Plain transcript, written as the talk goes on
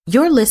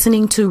You're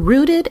listening to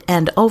Rooted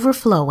and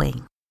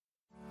Overflowing.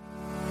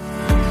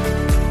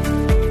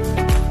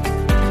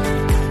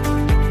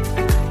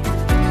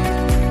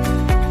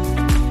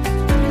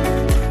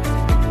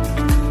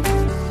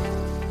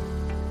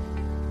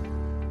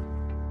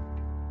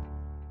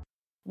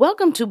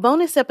 Welcome to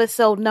bonus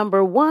episode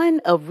number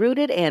 1 of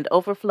Rooted and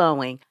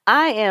Overflowing.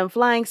 I am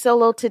flying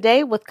solo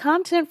today with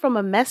content from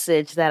a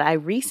message that I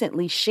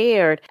recently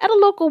shared at a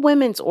local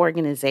women's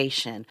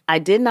organization. I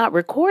did not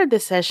record the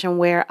session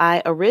where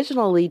I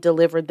originally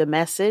delivered the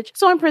message,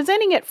 so I'm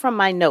presenting it from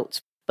my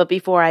notes. But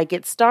before I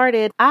get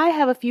started, I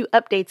have a few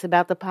updates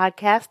about the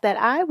podcast that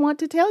I want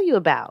to tell you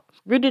about.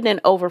 Rooted and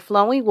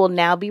Overflowing will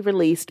now be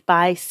released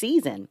by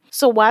season.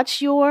 So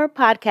watch your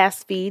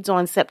podcast feeds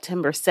on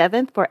September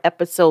 7th for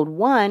episode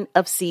 1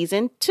 of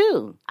season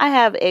 2. I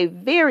have a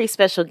very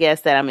special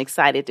guest that I'm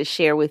excited to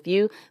share with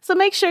you. So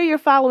make sure you're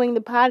following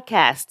the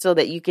podcast so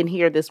that you can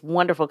hear this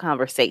wonderful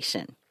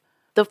conversation.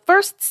 The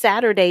first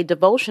Saturday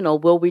devotional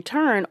will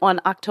return on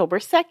October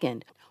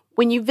 2nd.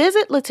 When you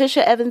visit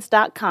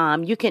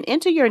LetitiaEvans.com, you can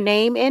enter your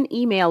name and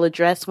email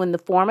address when the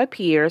form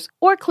appears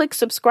or click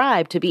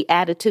subscribe to be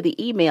added to the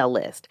email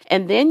list.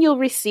 And then you'll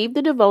receive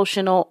the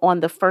devotional on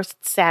the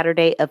first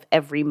Saturday of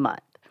every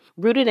month.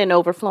 Rooted and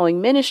Overflowing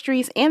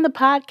Ministries and the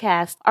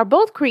podcast are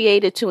both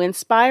created to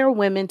inspire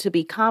women to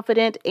be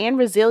confident and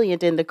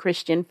resilient in the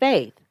Christian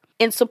faith.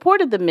 In support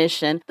of the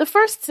mission, the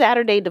first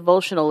Saturday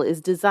devotional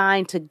is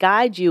designed to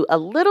guide you a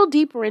little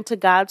deeper into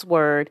God's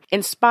Word,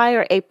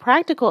 inspire a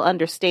practical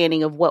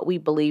understanding of what we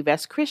believe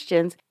as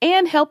Christians,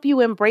 and help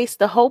you embrace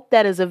the hope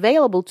that is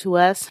available to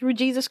us through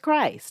Jesus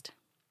Christ.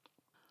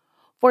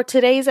 For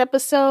today's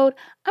episode,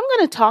 I'm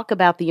going to talk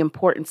about the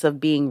importance of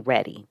being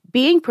ready,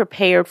 being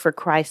prepared for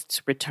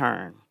Christ's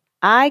return.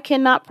 I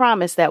cannot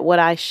promise that what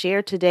I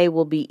share today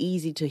will be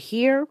easy to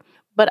hear,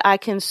 but I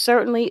can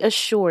certainly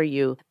assure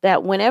you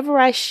that whenever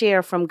I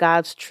share from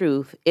God's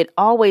truth, it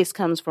always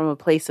comes from a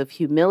place of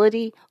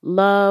humility,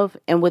 love,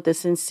 and with a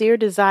sincere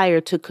desire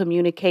to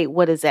communicate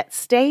what is at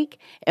stake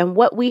and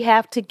what we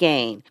have to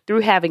gain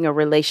through having a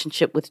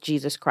relationship with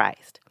Jesus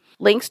Christ.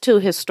 Links to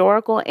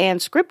historical and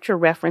scripture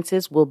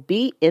references will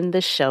be in the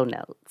show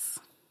notes.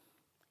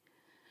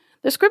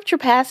 The scripture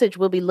passage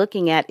we'll be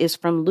looking at is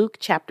from Luke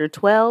chapter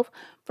 12,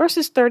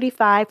 verses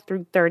 35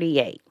 through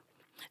 38.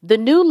 The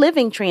New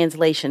Living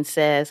Translation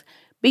says,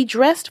 "Be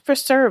dressed for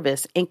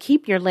service and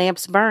keep your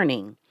lamps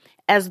burning,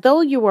 as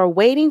though you are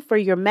waiting for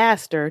your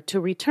master to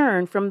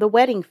return from the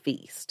wedding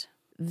feast.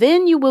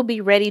 Then you will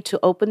be ready to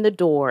open the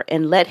door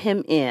and let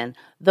him in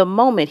the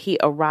moment he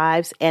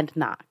arrives and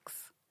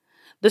knocks.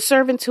 The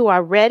servants who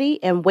are ready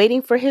and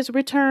waiting for his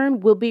return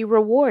will be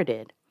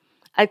rewarded.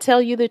 I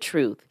tell you the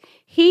truth,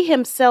 he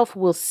himself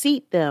will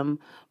seat them,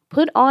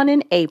 put on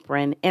an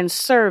apron, and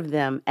serve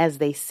them as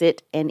they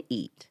sit and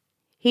eat.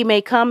 He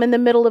may come in the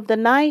middle of the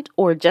night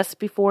or just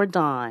before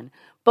dawn,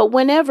 but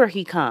whenever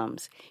he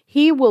comes,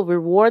 he will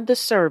reward the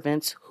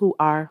servants who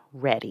are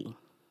ready."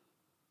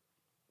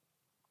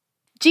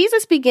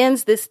 Jesus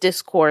begins this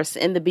discourse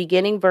in the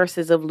beginning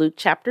verses of Luke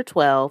chapter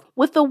 12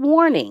 with a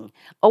warning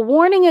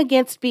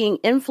against being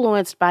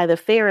influenced by the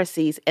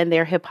Pharisees and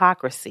their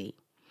hypocrisy.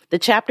 The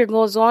chapter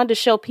goes on to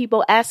show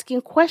people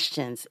asking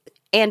questions,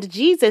 and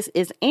Jesus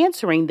is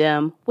answering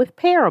them with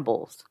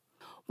parables.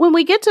 When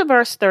we get to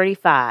verse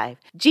 35,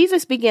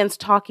 Jesus begins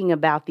talking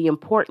about the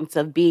importance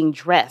of being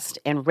dressed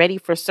and ready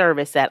for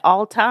service at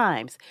all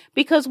times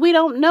because we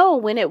don't know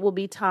when it will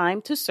be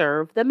time to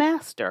serve the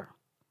master.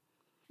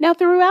 Now,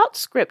 throughout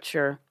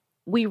Scripture,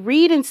 we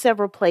read in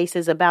several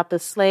places about the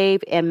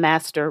slave and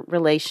master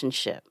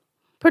relationship.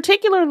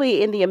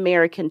 Particularly in the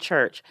American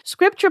church,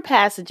 Scripture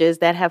passages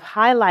that have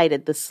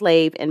highlighted the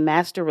slave and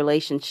master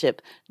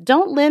relationship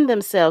don't lend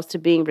themselves to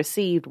being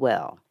received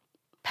well.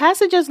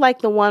 Passages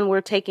like the one we're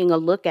taking a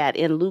look at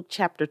in Luke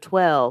chapter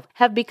 12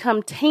 have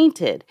become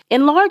tainted,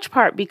 in large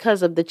part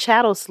because of the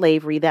chattel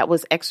slavery that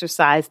was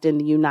exercised in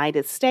the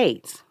United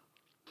States.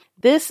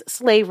 This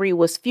slavery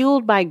was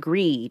fueled by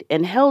greed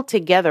and held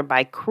together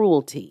by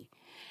cruelty.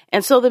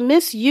 And so the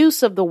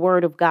misuse of the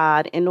Word of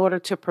God in order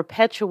to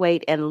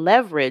perpetuate and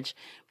leverage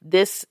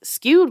this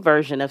skewed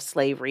version of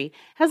slavery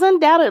has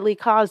undoubtedly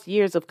caused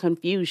years of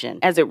confusion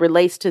as it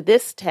relates to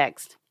this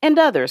text and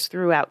others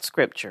throughout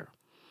Scripture.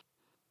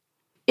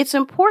 It's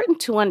important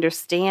to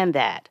understand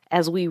that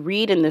as we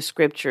read in the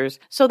scriptures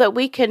so that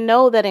we can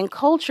know that in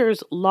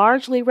cultures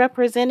largely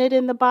represented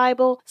in the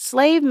Bible,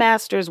 slave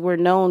masters were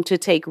known to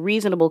take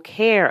reasonable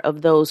care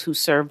of those who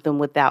served them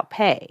without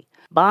pay.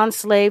 Bond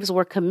slaves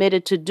were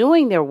committed to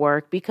doing their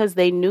work because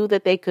they knew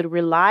that they could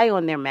rely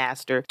on their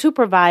master to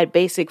provide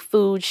basic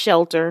food,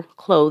 shelter,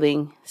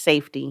 clothing,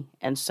 safety,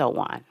 and so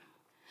on.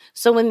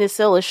 So in this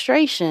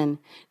illustration,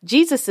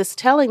 Jesus is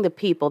telling the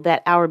people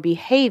that our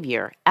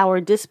behavior,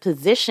 our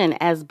disposition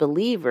as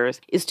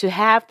believers is to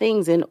have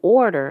things in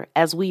order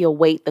as we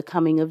await the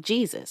coming of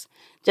Jesus,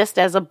 just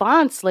as a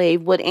bond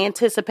slave would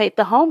anticipate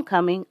the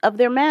homecoming of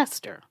their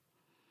master.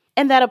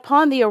 And that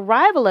upon the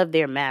arrival of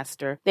their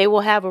master, they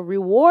will have a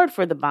reward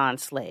for the bond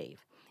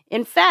slave.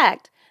 In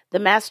fact, The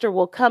master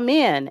will come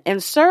in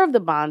and serve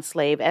the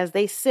bondslave as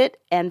they sit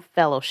and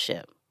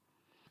fellowship.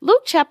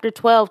 Luke chapter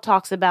 12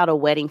 talks about a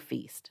wedding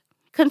feast.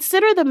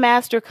 Consider the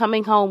master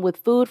coming home with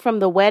food from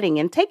the wedding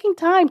and taking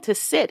time to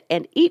sit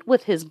and eat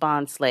with his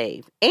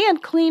bondslave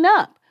and clean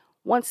up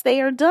once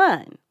they are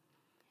done.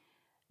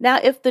 Now,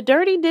 if the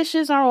dirty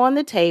dishes are on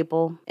the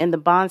table and the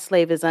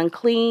bondslave is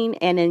unclean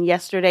and in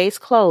yesterday's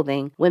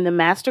clothing, when the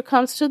master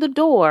comes to the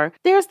door,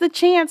 there's the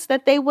chance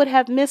that they would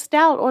have missed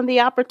out on the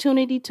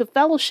opportunity to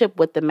fellowship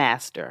with the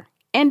master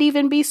and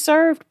even be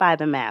served by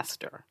the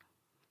master.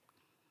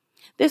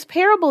 This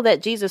parable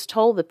that Jesus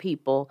told the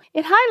people,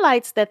 it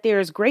highlights that there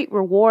is great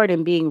reward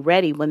in being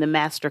ready when the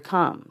master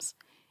comes.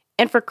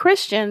 And for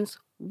Christians,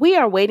 we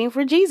are waiting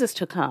for Jesus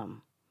to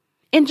come.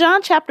 In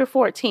John chapter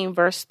 14,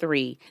 verse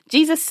 3,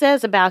 Jesus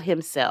says about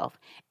himself,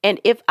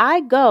 "And if I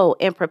go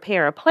and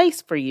prepare a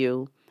place for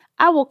you,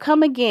 I will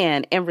come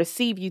again and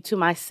receive you to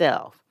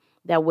myself,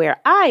 that where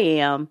I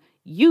am,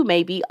 you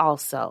may be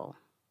also."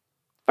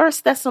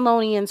 1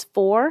 Thessalonians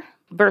 4,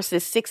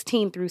 verses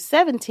 16 through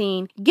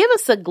 17, give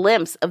us a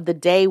glimpse of the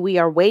day we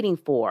are waiting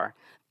for.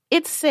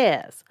 It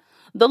says,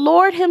 "The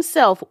Lord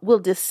himself will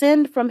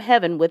descend from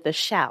heaven with a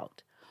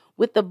shout,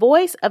 with the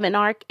voice of an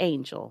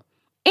archangel,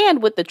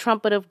 and with the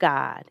trumpet of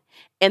God,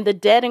 and the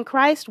dead in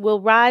Christ will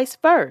rise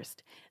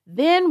first.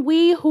 Then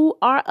we who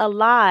are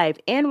alive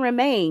and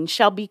remain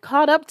shall be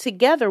caught up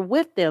together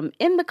with them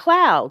in the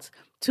clouds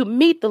to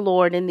meet the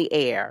Lord in the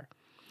air.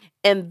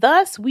 And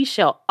thus we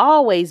shall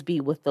always be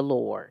with the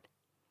Lord."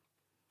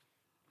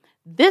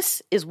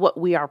 This is what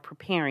we are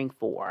preparing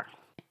for.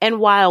 And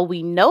while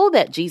we know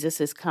that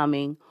Jesus is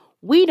coming,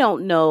 we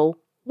don't know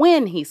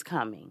when he's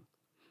coming.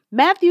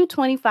 Matthew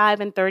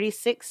 25 and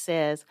 36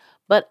 says,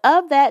 "But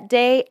of that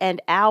day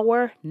and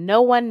hour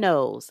no one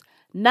knows,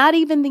 not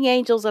even the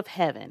angels of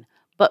heaven,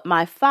 but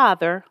my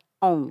Father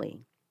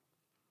only."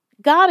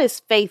 God is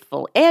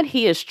faithful and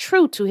he is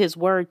true to his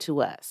word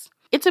to us.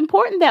 It's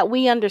important that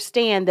we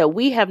understand that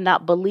we have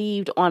not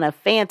believed on a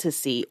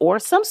fantasy or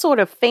some sort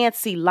of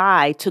fancy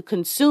lie to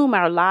consume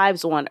our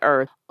lives on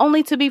earth,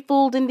 only to be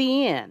fooled in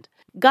the end.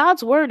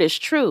 God's word is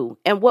true,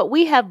 and what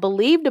we have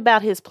believed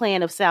about his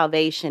plan of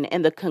salvation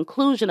and the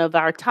conclusion of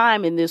our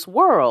time in this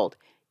world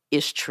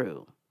is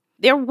true.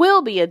 There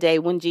will be a day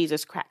when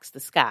Jesus cracks the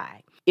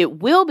sky.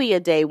 It will be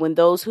a day when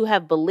those who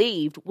have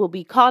believed will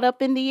be caught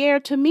up in the air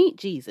to meet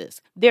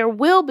Jesus. There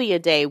will be a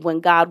day when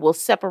God will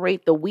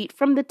separate the wheat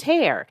from the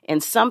tare,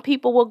 and some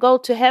people will go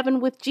to heaven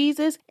with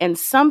Jesus, and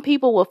some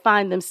people will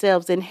find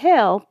themselves in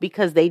hell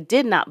because they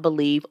did not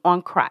believe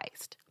on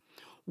Christ.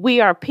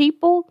 We are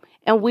people,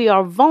 and we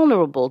are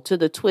vulnerable to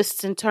the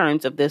twists and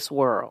turns of this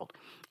world.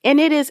 And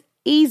it is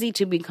easy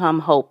to become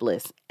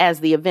hopeless as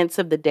the events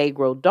of the day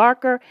grow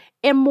darker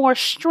and more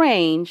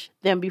strange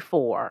than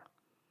before.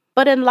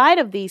 But in light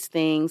of these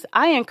things,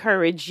 I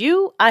encourage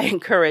you, I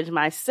encourage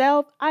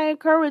myself, I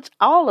encourage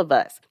all of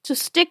us to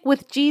stick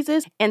with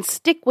Jesus and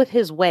stick with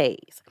his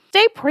ways.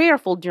 Stay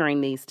prayerful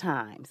during these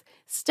times.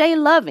 Stay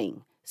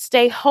loving,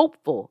 stay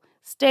hopeful,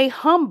 stay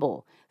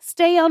humble,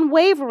 stay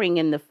unwavering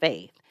in the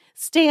faith.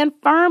 Stand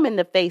firm in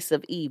the face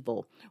of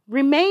evil.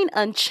 Remain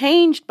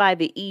unchanged by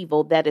the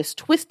evil that is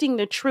twisting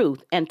the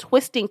truth and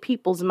twisting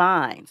people's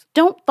minds.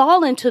 Don't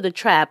fall into the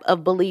trap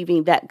of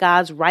believing that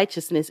God's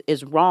righteousness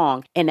is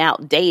wrong and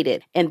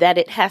outdated and that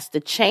it has to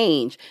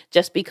change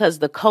just because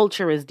the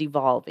culture is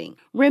devolving.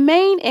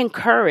 Remain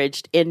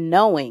encouraged in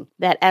knowing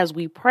that as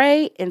we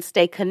pray and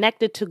stay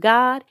connected to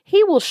God,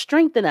 he will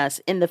strengthen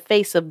us in the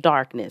face of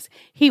darkness.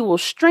 He will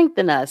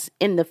strengthen us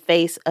in the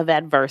face of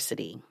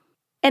adversity.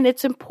 And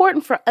it's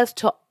important for us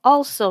to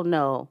also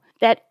know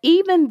that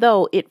even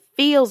though it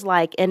feels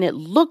like and it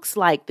looks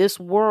like this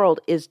world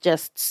is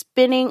just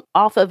spinning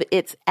off of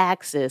its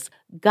axis,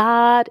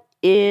 God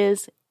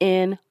is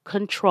in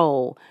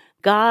control.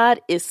 God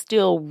is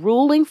still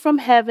ruling from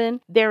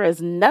heaven. There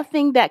is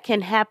nothing that can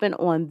happen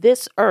on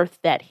this earth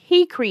that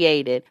he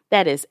created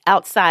that is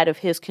outside of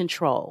his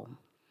control.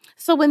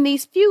 So in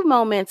these few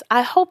moments,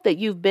 I hope that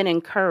you've been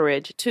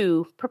encouraged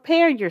to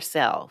prepare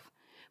yourself.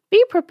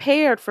 Be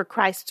prepared for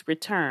Christ's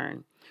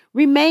return.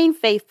 Remain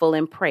faithful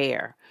in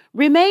prayer.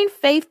 Remain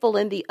faithful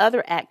in the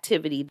other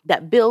activity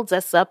that builds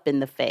us up in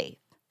the faith.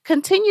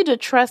 Continue to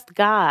trust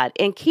God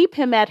and keep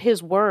him at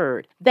his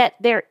word that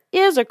there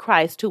is a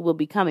Christ who will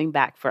be coming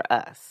back for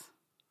us.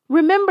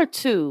 Remember,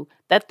 too,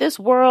 that this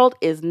world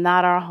is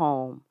not our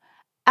home.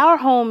 Our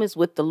home is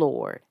with the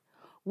Lord.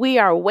 We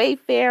are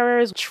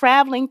wayfarers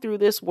traveling through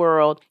this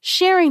world,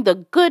 sharing the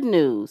good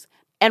news,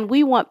 and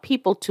we want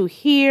people to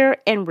hear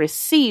and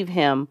receive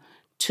him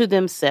to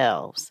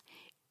themselves.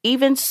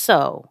 Even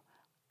so,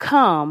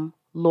 come,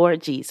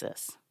 Lord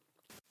Jesus.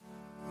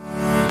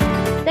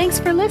 Thanks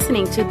for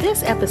listening to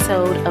this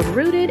episode of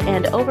Rooted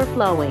and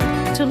Overflowing.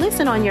 To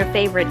listen on your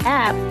favorite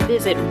app,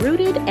 visit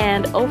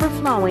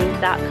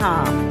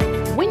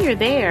rootedandoverflowing.com. When you're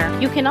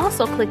there, you can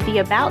also click the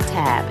About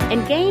tab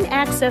and gain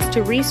access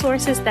to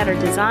resources that are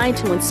designed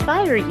to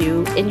inspire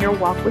you in your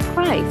walk with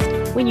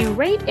Christ. When you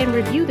rate and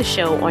review the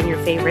show on your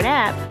favorite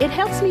app, it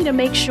helps me to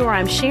make sure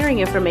I'm sharing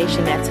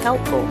information that's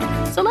helpful.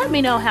 So let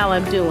me know how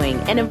I'm doing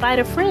and invite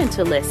a friend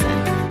to listen.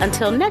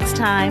 Until next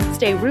time,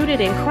 stay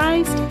rooted in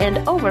Christ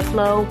and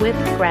overflow with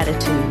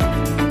gratitude.